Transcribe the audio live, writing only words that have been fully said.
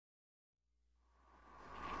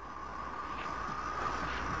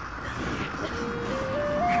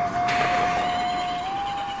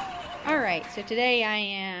So today I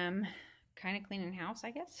am kind of cleaning house,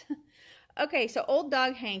 I guess. Okay, so old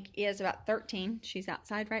dog Hank is about 13. She's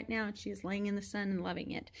outside right now and she is laying in the sun and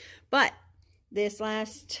loving it. But this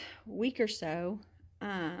last week or so,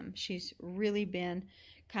 she's really been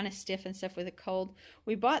kind of stiff and stuff with a cold.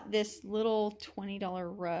 We bought this little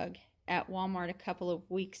 $20 rug at Walmart a couple of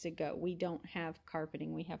weeks ago. We don't have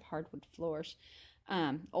carpeting. We have hardwood floors.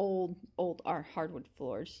 Old hardwood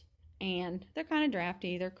floors. And they're kind of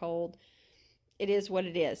drafty. They're cold. It is what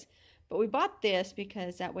it is. But we bought this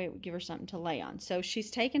because that way it would give her something to lay on. So she's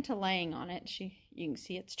taken to laying on it. You can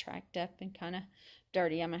see it's tracked up and kind of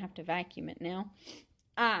dirty. I'm going to have to vacuum it now.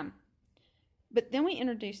 But then we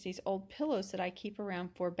introduced these old pillows that I keep around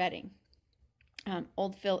for bedding.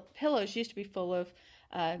 Old pillows used to be full of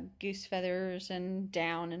goose feathers and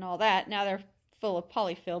down and all that. Now they're full of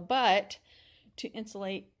polyfill. But to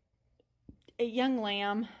insulate a young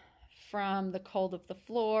lamb from the cold of the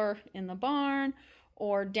floor in the barn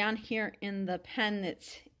or down here in the pen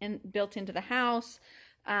that's built into the house,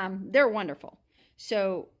 they're wonderful.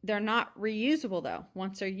 So they're not reusable though.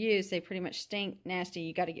 Once they're used, they pretty much stink, nasty.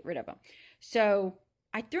 You got to get rid of them. So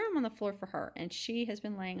I threw them on the floor for her, and she has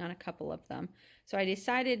been laying on a couple of them. So I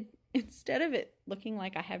decided, instead of it looking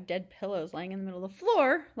like I have dead pillows laying in the middle of the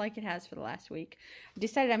floor like it has for the last week, I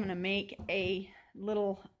decided I'm going to make a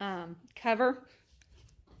little cover.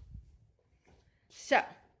 So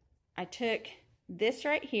I took this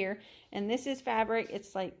right here, and this is fabric.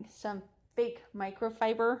 It's like some fake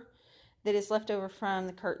microfiber that is left over from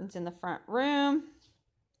the curtains in the front room.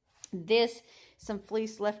 This, some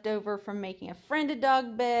fleece left over from making a friend a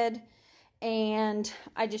dog bed, and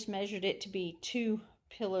I just measured it to be 2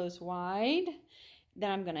 pillows wide.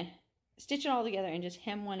 Then I'm going to stitch it all together and just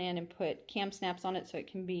hem one end and put cam snaps on it so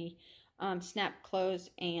it can be snap closed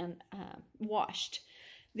and washed.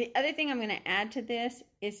 The other thing I'm going to add to this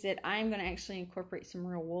is that I'm going to actually incorporate some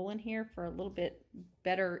real wool in here for a little bit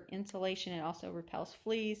better insulation. It also repels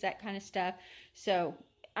fleas, that kind of stuff. So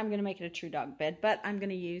I'm going to make it a true dog bed, but I'm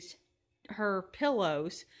going to use her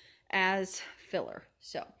pillows as filler.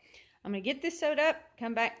 So I'm going to get this sewed up,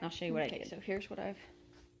 come back, and I'll show you what I did. So here's what I've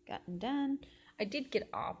gotten done. I did get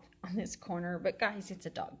off on this corner, but guys, it's a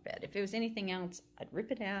dog bed. If it was anything else, I'd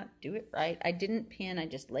rip it out, do it right. I didn't pin, I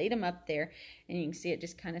just laid them up there, and you can see it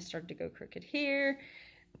just kind of started to go crooked here,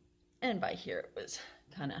 and by here it was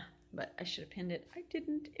kind of, but I should have pinned it. I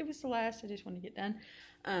didn't. It was the last. I just want to get done.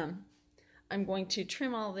 I'm going to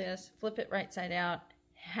trim all this, flip it right side out,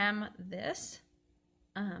 hem this,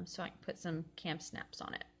 so I can put some cam snaps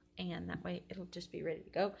on it. And that way it'll just be ready to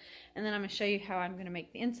go. And then I'm going to show you how I'm going to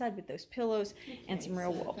make the inside with those pillows and some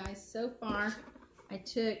real wool. Guys, so far I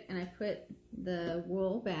took and I put the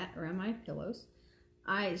wool bat around my pillows.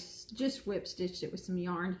 I just whip stitched it with some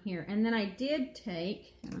yarn here. And then I did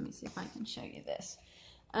take, let me see if I can show you this.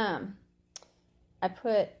 I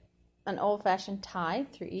put an old-fashioned tie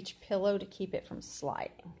through each pillow to keep it from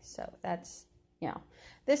sliding. So that's, you know,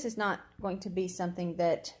 this is not going to be something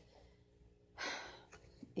that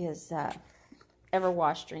is ever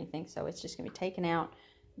washed or anything, so it's just going to be taken out.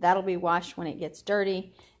 That'll be washed when it gets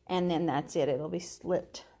dirty, and then that's it. It'll be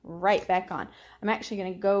slipped right back on. I'm actually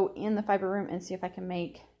going to go in the fiber room and see if I can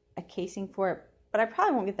make a casing for it, but I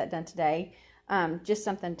probably won't get that done today. Just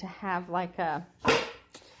something to have like a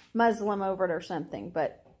muslin over it or something,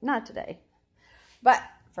 but not today. But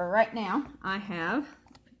for right now, I have,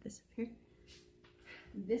 put this up here,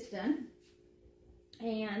 this done,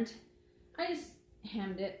 and I just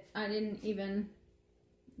hemmed it. I didn't even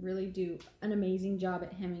really do an amazing job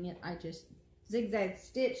at hemming it. I just zigzag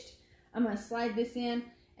stitched. I'm going to slide this in,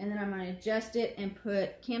 and then I'm going to adjust it and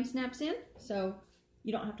put cam snaps in, so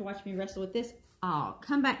you don't have to watch me wrestle with this. I'll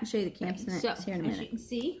come back and show you the cam snaps here in a minute. As you can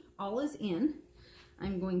see, all is in.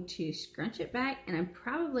 I'm going to scrunch it back, and I'm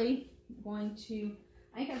probably going to,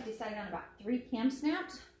 I think I've decided on about 3 cam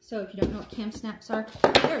snaps. So if you don't know what cam snaps are,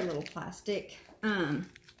 they're little plastic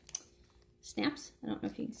snaps. I don't know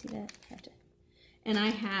if you can see that. And I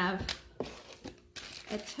have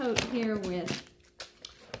a tote here with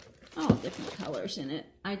all different colors in it.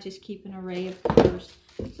 I just keep an array of colors.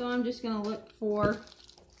 So I'm just going to look for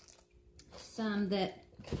some that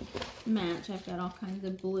match. I've got all kinds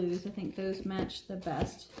of blues. I think those match the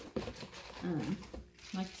best.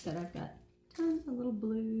 Like I said, I've got tons of little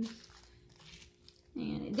blues.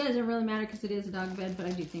 And it doesn't really matter because it is a dog bed, but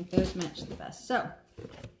I do think those match the best. So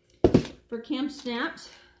for cam snaps,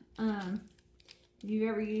 if you've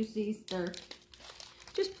ever used these, they're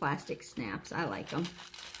just plastic snaps. I like them.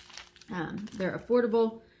 They're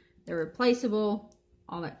affordable, they're replaceable,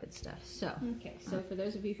 all that good stuff. So, okay, so for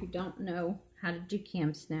those of you who don't know how to do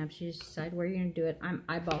cam snaps, you just decide where you're going to do it. I'm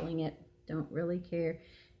eyeballing it Don't really care.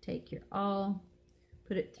 Take your awl,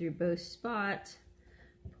 put it through both spots,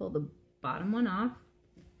 pull the bottom one off,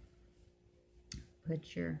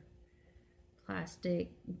 put your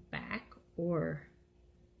plastic back or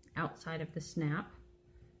outside of the snap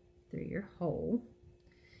through your hole.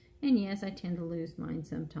 And yes, I tend to lose mine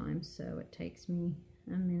sometimes, so it takes me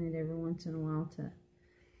a minute every once in a while to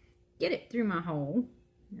get it through my hole.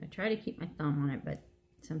 I try to keep my thumb on it, but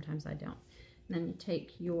sometimes I don't. And then you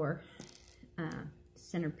take your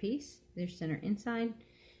centerpiece, there's center inside,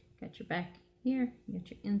 got your back here, you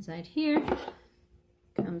got your inside here.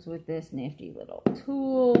 Comes with this nifty little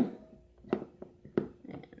tool.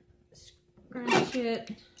 And scrunch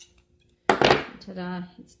it. Ta-da,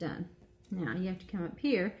 it's done. Now you have to come up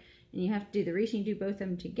here and you have to do the reason you do both of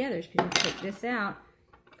them together because you take this out,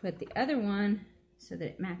 put the other one so that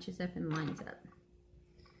it matches up and lines up.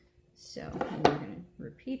 So and we're going to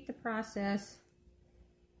repeat the process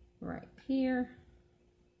right here.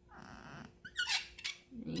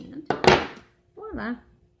 And voila,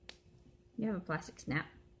 you have a plastic snap.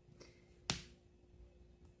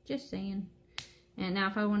 Just saying. And now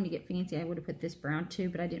if I wanted to get fancy, I would have put this brown too,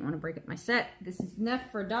 but I didn't want to break up my set. This is enough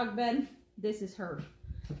for a dog bed. This is her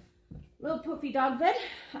little poofy dog bed.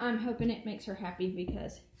 I'm hoping it makes her happy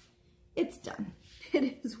because it's done.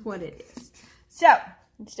 It is what it is. So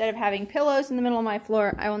instead of having pillows in the middle of my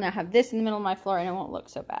floor, I will now have this in the middle of my floor, and it won't look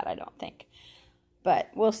so bad, I don't think.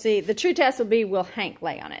 But we'll see. The true test will be, will Hank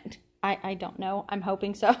lay on it? I don't know. I'm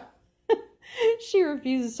hoping so. She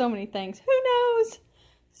refuses so many things. Who knows?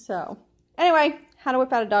 So, anyway, how to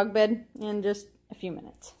whip out a dog bed in just a few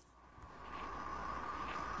minutes.